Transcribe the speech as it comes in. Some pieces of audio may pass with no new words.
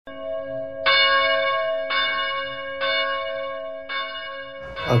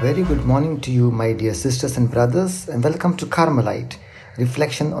A very good morning to you, my dear sisters and brothers, and welcome to Carmelite,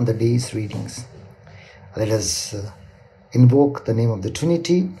 reflection on the day's readings. Let us invoke the name of the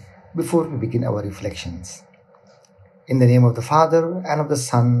Trinity before we begin our reflections. In the name of the Father, and of the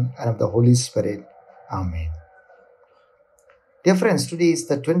Son, and of the Holy Spirit. Amen. Dear friends, today is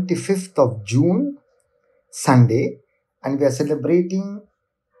the 25th of June, Sunday, and we are celebrating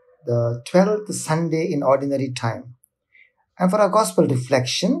the 12th Sunday in Ordinary Time. And for our Gospel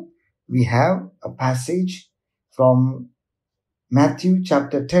reflection, we have a passage from Matthew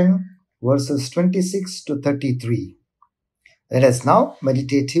chapter 10, verses 26 to 33. Let us now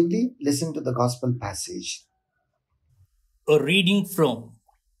meditatively listen to the Gospel passage. A reading from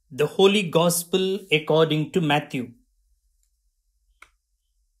the Holy Gospel according to Matthew.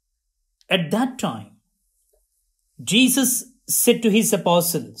 At that time, Jesus said to his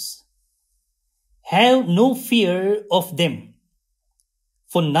apostles, "Have no fear of them.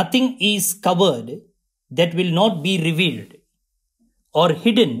 For nothing is covered that will not be revealed, or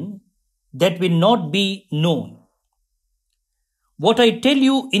hidden that will not be known. What I tell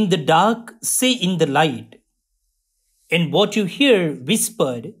you in the dark, say in the light, and what you hear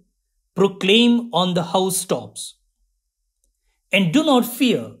whispered, proclaim on the housetops. And do not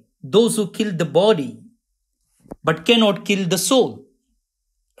fear those who kill the body, but cannot kill the soul.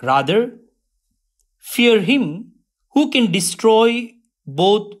 Rather, fear him who can destroy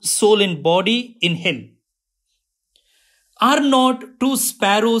both soul and body in hell. Are not 2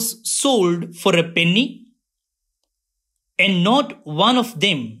 sparrows sold for a penny? And not one of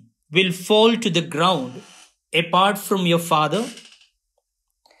them will fall to the ground apart from your Father?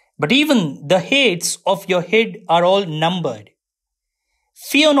 But even the hairs of your head are all numbered.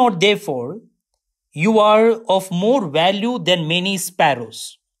 Fear not, therefore, you are of more value than many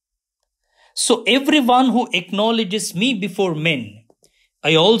sparrows. So everyone who acknowledges me before men,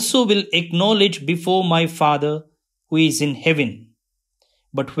 I also will acknowledge before my Father who is in heaven.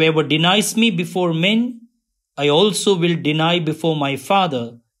 But whoever denies me before men, I also will deny before my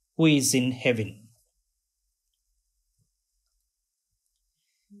Father who is in heaven."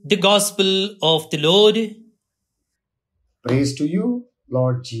 The Gospel of the Lord. Praise to you,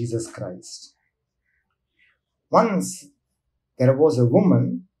 Lord Jesus Christ. Once there was a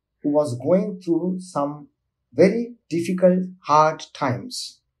woman who was going through some very difficult, hard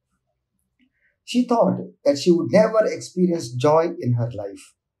times. She thought that she would never experience joy in her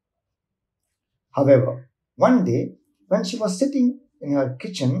life. However, one day, when she was sitting in her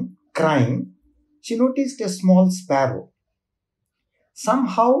kitchen crying, she noticed a small sparrow.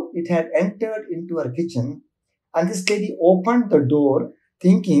 Somehow it had entered into her kitchen, and this lady opened the door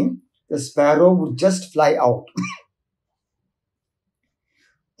thinking the sparrow would just fly out.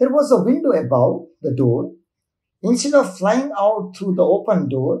 There was a window above the door. Instead of flying out through the open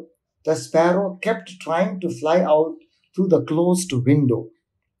door, the sparrow kept trying to fly out through the closed window.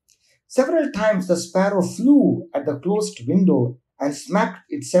 Several times the sparrow flew at the closed window and smacked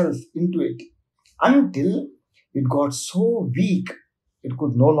itself into it until it got so weak it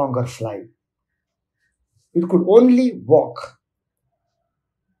could no longer fly. It could only walk.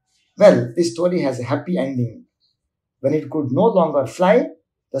 Well, this story has a happy ending. When it could no longer fly,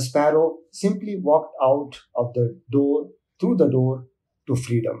 the sparrow simply walked out of the door, through the door, to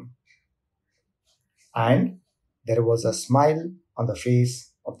freedom. And there was a smile on the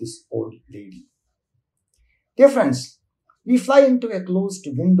face of this old lady. Dear friends, we fly into a closed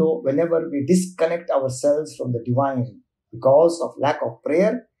window whenever we disconnect ourselves from the divine because of lack of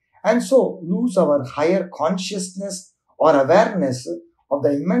prayer, and so lose our higher consciousness or awareness of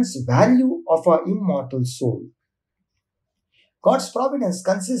the immense value of our immortal soul. God's providence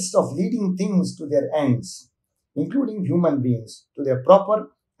consists of leading things to their ends, including human beings, to their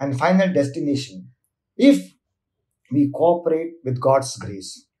proper and final destination, if we cooperate with God's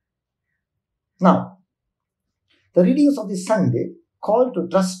grace. Now, the readings of this Sunday call to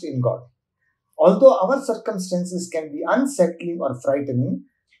trust in God. Although our circumstances can be unsettling or frightening,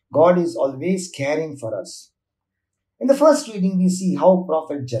 God is always caring for us. In the first reading, we see how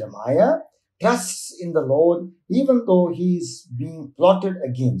Prophet Jeremiah trusts in the Lord even though he is being plotted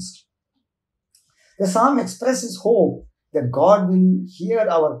against. The psalm expresses hope that God will hear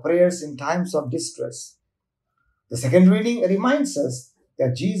our prayers in times of distress. The second reading reminds us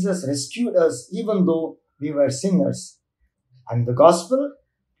that Jesus rescued us even though we were sinners. And the Gospel,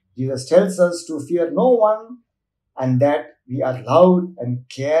 Jesus tells us to fear no one and that we are loved and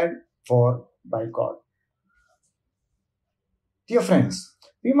cared for by God. Dear friends,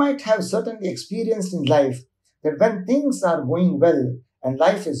 we might have certainly experienced in life that when things are going well and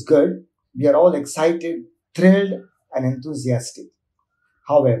life is good, we are all excited, thrilled, and enthusiastic.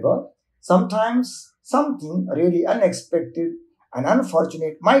 However, sometimes something really unexpected and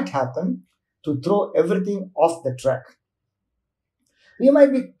unfortunate might happen to throw everything off the track. We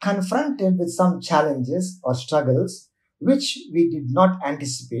might be confronted with some challenges or struggles which we did not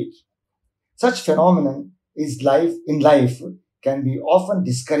anticipate. Such phenomenon is life in life can be often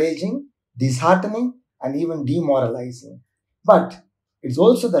discouraging, disheartening, and even demoralizing. But it's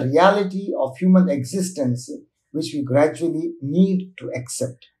also the reality of human existence which we gradually need to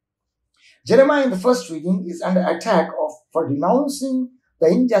accept. Jeremiah in the first reading is under attack for denouncing the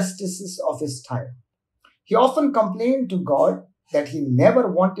injustices of his time. He often complained to God that he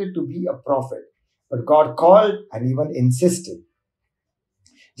never wanted to be a prophet, but God called and even insisted.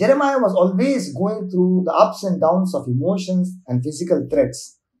 Jeremiah was always going through the ups and downs of emotions and physical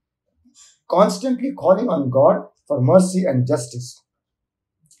threats, constantly calling on God for mercy and justice.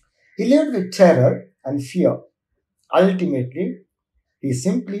 He lived with terror and fear. Ultimately, he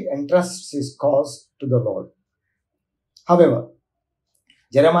simply entrusts his cause to the Lord. However,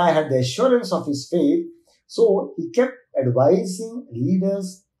 Jeremiah had the assurance of his faith, so he kept advising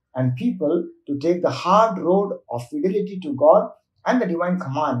leaders and people to take the hard road of fidelity to God and the divine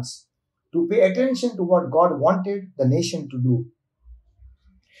commands, to pay attention to what God wanted the nation to do.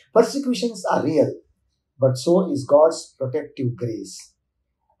 Persecutions are real, but so is God's protective grace.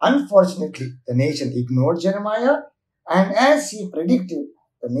 Unfortunately, the nation ignored Jeremiah, and as he predicted,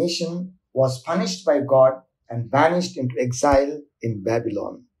 the nation was punished by God and banished into exile in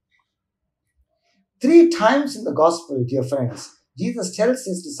Babylon. 3 times in the gospel, dear friends, Jesus tells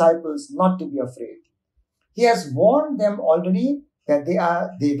his disciples not to be afraid. He has warned them already that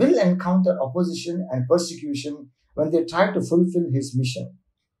they will encounter opposition and persecution when they try to fulfill his mission.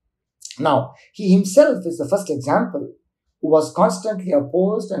 Now, he himself is the first example who was constantly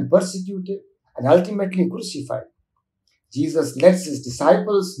opposed and persecuted and ultimately crucified. Jesus lets his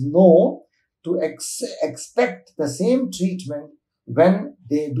disciples know to expect the same treatment when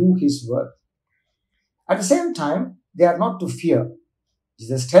they do his work. At the same time, they are not to fear.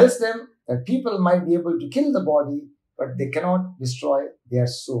 Jesus tells them that people might be able to kill the body, but they cannot destroy their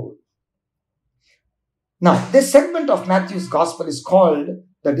soul. Now, this segment of Matthew's Gospel is called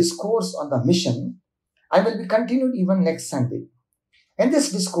the Discourse on the Mission and will be continued even next Sunday. In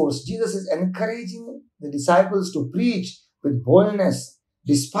this discourse, Jesus is encouraging the disciples to preach with boldness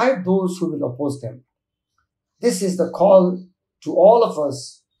despite those who will oppose them. This is the call to all of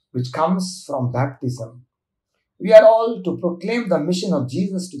us which comes from baptism. We are all to proclaim the mission of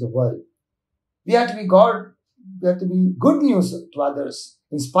Jesus to the world. We are to be good news to others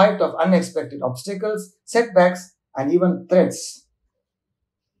in spite of unexpected obstacles, setbacks, and even threats.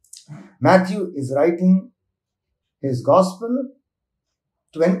 Matthew is writing his gospel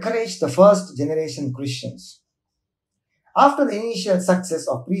to encourage the first generation Christians. After the initial success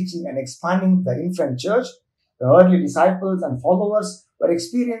of preaching and expanding the infant church, the early disciples and followers were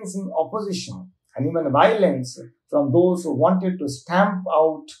experiencing opposition and even violence from those who wanted to stamp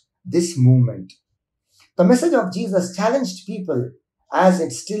out this movement. The message of Jesus challenged people as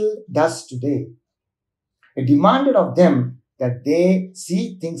it still does today. It demanded of them that they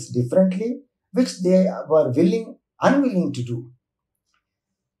see things differently, which they were unwilling to do.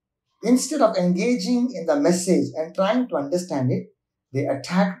 Instead of engaging in the message and trying to understand it, they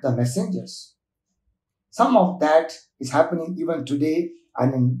attacked the messengers. Some of that is happening even today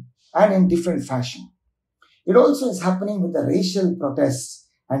and in different fashion. It also is happening with the racial protests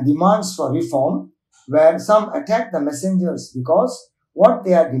and demands for reform, where some attack the messengers because what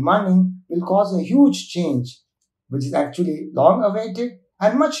they are demanding will cause a huge change, which is actually long awaited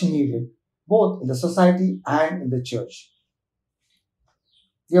and much needed, both in the society and in the church.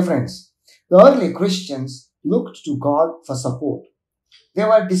 Dear friends, the early Christians looked to God for support. They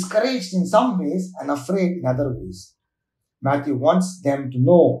were discouraged in some ways and afraid in other ways. Matthew wants them to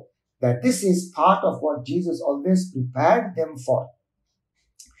know that this is part of what Jesus always prepared them for.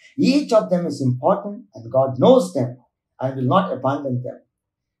 Each of them is important and God knows them and will not abandon them.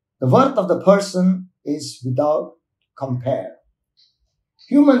 The worth of the person is without compare.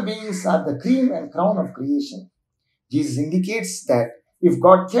 Human beings are the cream and crown of creation. Jesus indicates that if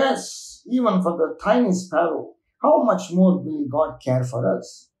God cares even for the tiny sparrow, how much more will God care for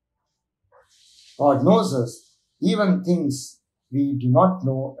us? God knows us, even things we do not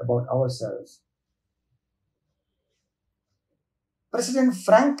know about ourselves. President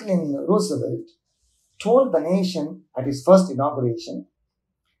Franklin Roosevelt told the nation at his first inauguration,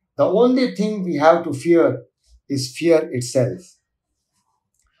 "The only thing we have to fear is fear itself."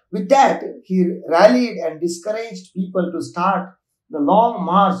 With that, he rallied and discouraged people to start the long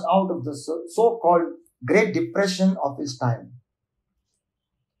march out of the so-called Great Depression of his time.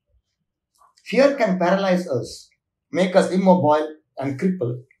 Fear can paralyze us, make us immobile and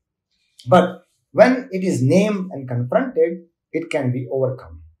crippled. But when it is named and confronted, it can be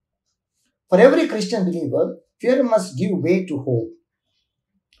overcome. For every Christian believer, fear must give way to hope.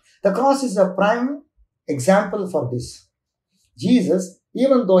 The cross is a prime example for this. Jesus,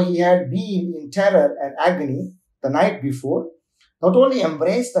 even though he had been in terror and agony the night before, not only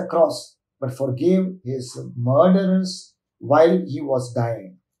embraced the cross, but forgave his murderers while he was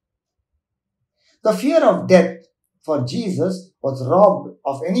dying. The fear of death for Jesus was robbed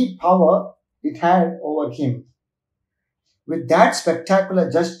of any power it had over him with that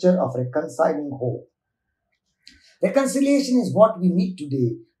spectacular gesture of reconciling hope. Reconciliation is what we need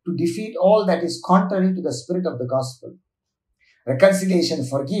today to defeat all that is contrary to the spirit of the gospel. Reconciliation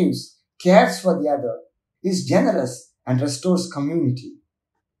forgives, cares for the other, is generous, and restores community.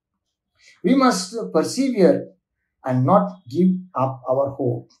 We must persevere and not give up our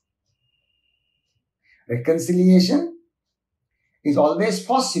hope. Reconciliation is always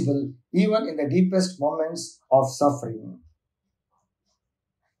possible, even in the deepest moments of suffering.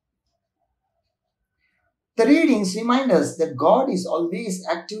 The readings remind us that God is always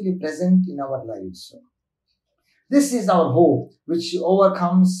actively present in our lives. This is our hope, which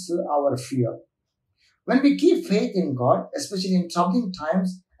overcomes our fear. When we keep faith in God, especially in troubling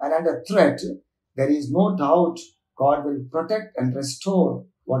times and under threat, there is no doubt God will protect and restore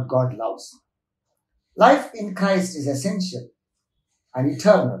what God loves. Life in Christ is essential and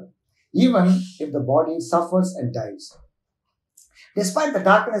eternal, even if the body suffers and dies. Despite the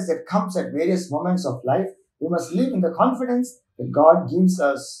darkness that comes at various moments of life, we must live in the confidence that God gives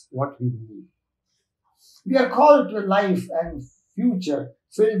us what we need. We are called to a life and future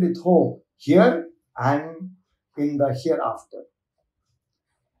filled with hope here and in the hereafter.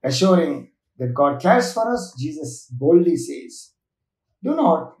 Assuring that God cares for us, Jesus boldly says, "Do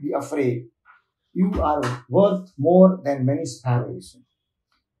not be afraid. You are worth more than many sparrows."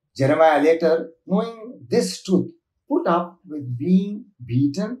 Jeremiah later, knowing this truth, put up with being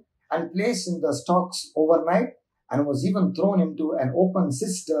beaten and placed in the stocks overnight and was even thrown into an open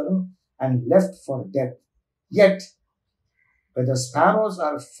cistern and left for death. Yet, whether sparrows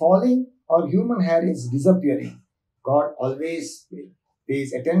are falling or human hair is disappearing, God always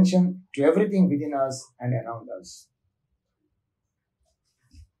pays attention to everything within us and around us.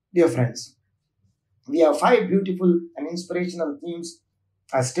 Dear friends, we have 5 beautiful and inspirational themes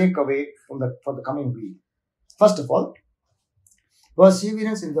as takeaway for the coming week. First of all,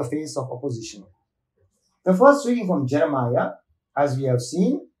 perseverance in the face of opposition. The first reading from Jeremiah, as we have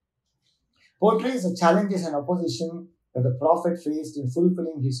seen, portrays the challenges and opposition that the prophet faced in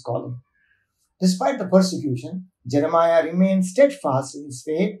fulfilling his calling. Despite the persecution, Jeremiah remained steadfast in his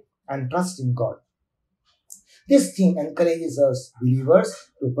faith and trust in God. This theme encourages us believers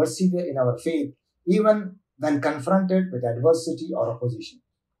to persevere in our faith even when confronted with adversity or opposition.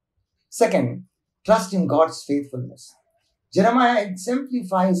 Second, trust in God's faithfulness. Jeremiah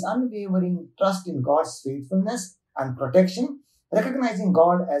exemplifies unwavering trust in God's faithfulness and protection, recognizing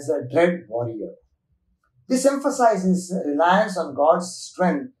God as a dread warrior. This emphasizes reliance on God's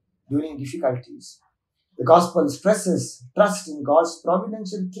strength during difficulties. The gospel stresses trust in God's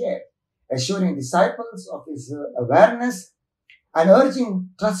providential care, assuring disciples of his awareness and urging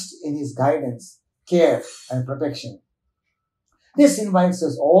trust in his guidance, care, and protection. This invites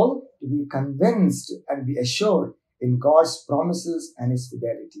us all to be convinced and be assured in God's promises and his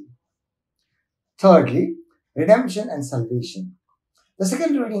fidelity. Thirdly, redemption and salvation. The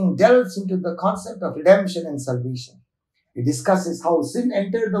second reading delves into the concept of redemption and salvation. It discusses how sin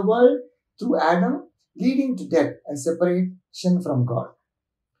entered the world through Adam, leading to death and separation from God.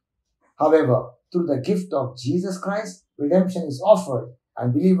 However, through the gift of Jesus Christ, redemption is offered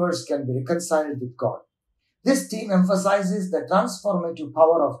and believers can be reconciled with God. This theme emphasizes the transformative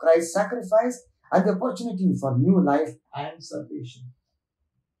power of Christ's sacrifice and the opportunity for new life and salvation.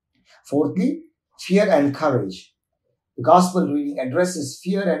 Fourthly, fear and courage. The gospel reading addresses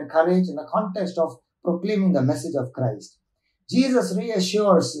fear and courage in the context of proclaiming the message of Christ. Jesus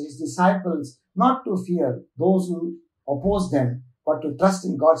reassures his disciples not to fear those who oppose them, but to trust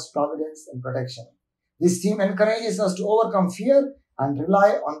in God's providence and protection. This theme encourages us to overcome fear and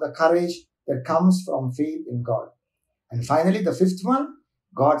rely on the courage that comes from faith in God. And finally, the fifth one,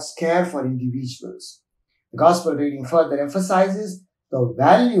 God's care for individuals. The gospel reading further emphasizes the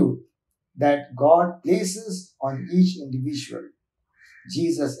value that God places on each individual.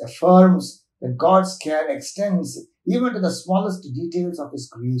 Jesus affirms that God's care extends even to the smallest details of his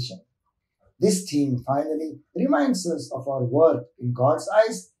creation. This theme finally reminds us of our worth in God's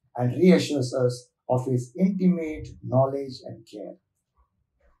eyes and reassures us of his intimate knowledge and care.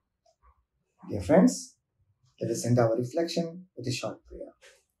 Dear friends, let us end our reflection with a short prayer.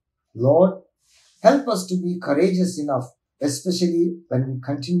 Lord, help us to be courageous enough, especially when we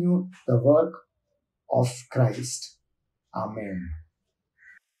continue the work of Christ. Amen.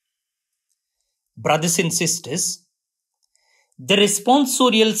 Brothers and sisters, the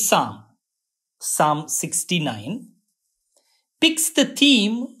responsorial psalm, Psalm 69, picks the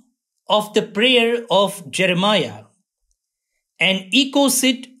theme of the prayer of Jeremiah and echoes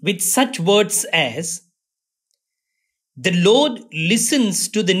it with such words as, "The Lord listens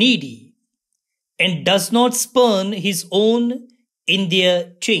to the needy and does not spurn his own in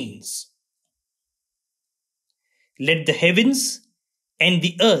their chains. Let the heavens and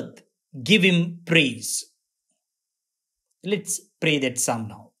the earth give him praise." Let's pray that psalm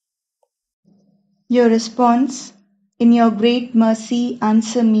now. Your response: In your great mercy,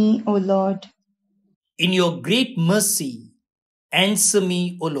 answer me, O Lord. In your great mercy, answer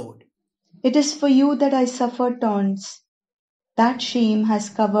me, O Lord. It is for you that I suffer taunts. That shame has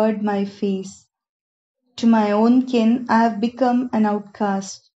covered my face. To my own kin I have become an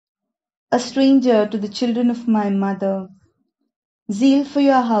outcast, a stranger to the children of my mother. Zeal for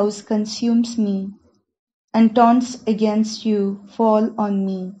your house consumes me, and taunts against you fall on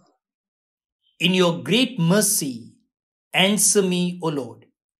me. In your great mercy, answer me, O Lord.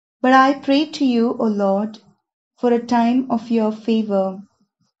 But I pray to you, O Lord, for a time of your favor.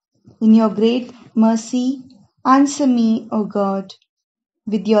 In your great mercy, answer me, O God,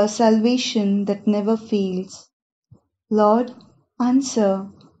 with your salvation that never fails. Lord, answer,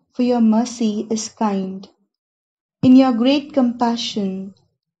 for your mercy is kind. In your great compassion,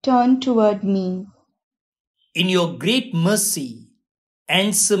 turn toward me. In your great mercy,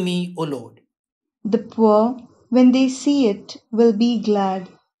 answer me, O Lord. The poor, when they see it, will be glad,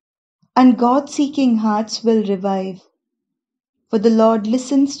 and God-seeking hearts will revive. For the Lord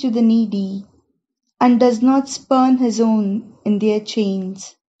listens to the needy, and does not spurn his own in their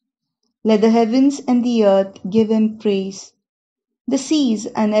chains. Let the heavens and the earth give him praise, the seas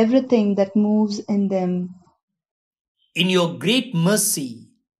and everything that moves in them. In your great mercy,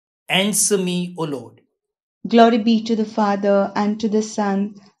 answer me, O Lord. Glory be to the Father, and to the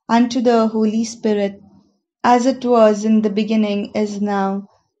Son, and to the Holy Spirit, as it was in the beginning, is now,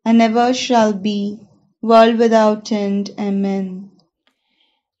 and ever shall be, world without end. Amen.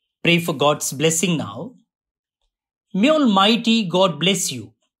 Pray for God's blessing now. May Almighty God bless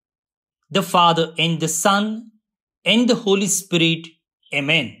you, the Father and the Son and the Holy Spirit.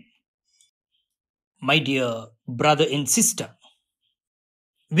 Amen. My dear brother and sister,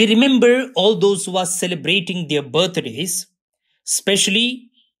 we remember all those who are celebrating their birthdays, especially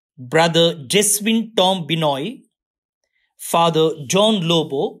Brother Jeswin Tom Binoy, Father John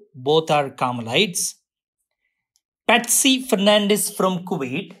Lobo, both are Carmelites, Patsy Fernandez from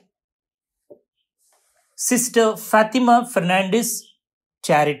Kuwait, Sister Fatima Fernandez,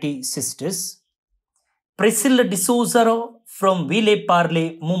 Charity Sisters, Priscilla D'Souza from Ville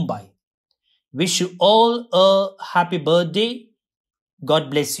Parle, Mumbai. Wish you all a happy birthday. God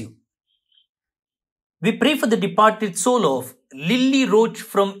bless you. We pray for the departed soul of Lily Roach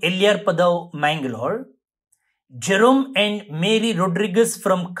from Elyarpadao, Mangalore, Jerome and Mary Rodriguez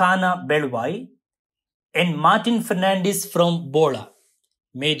from Kana, Belwai, and Martin Fernandez from Bola.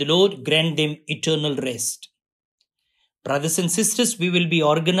 May the Lord grant them eternal rest. Brothers and sisters, we will be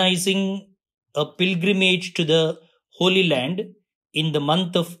organizing a pilgrimage to the Holy Land in the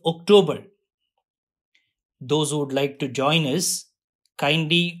month of October. Those who would like to join us,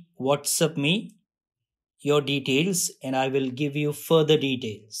 kindly WhatsApp me your details and I will give you further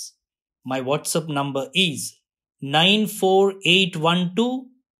details. My WhatsApp number is 94812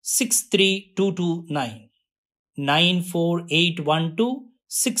 63229. 94812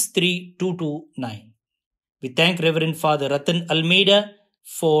 63229. We thank Reverend Father Ratan Almeida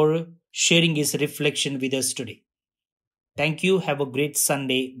for sharing his reflection with us today. Thank you. Have a great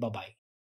Sunday. Bye-bye.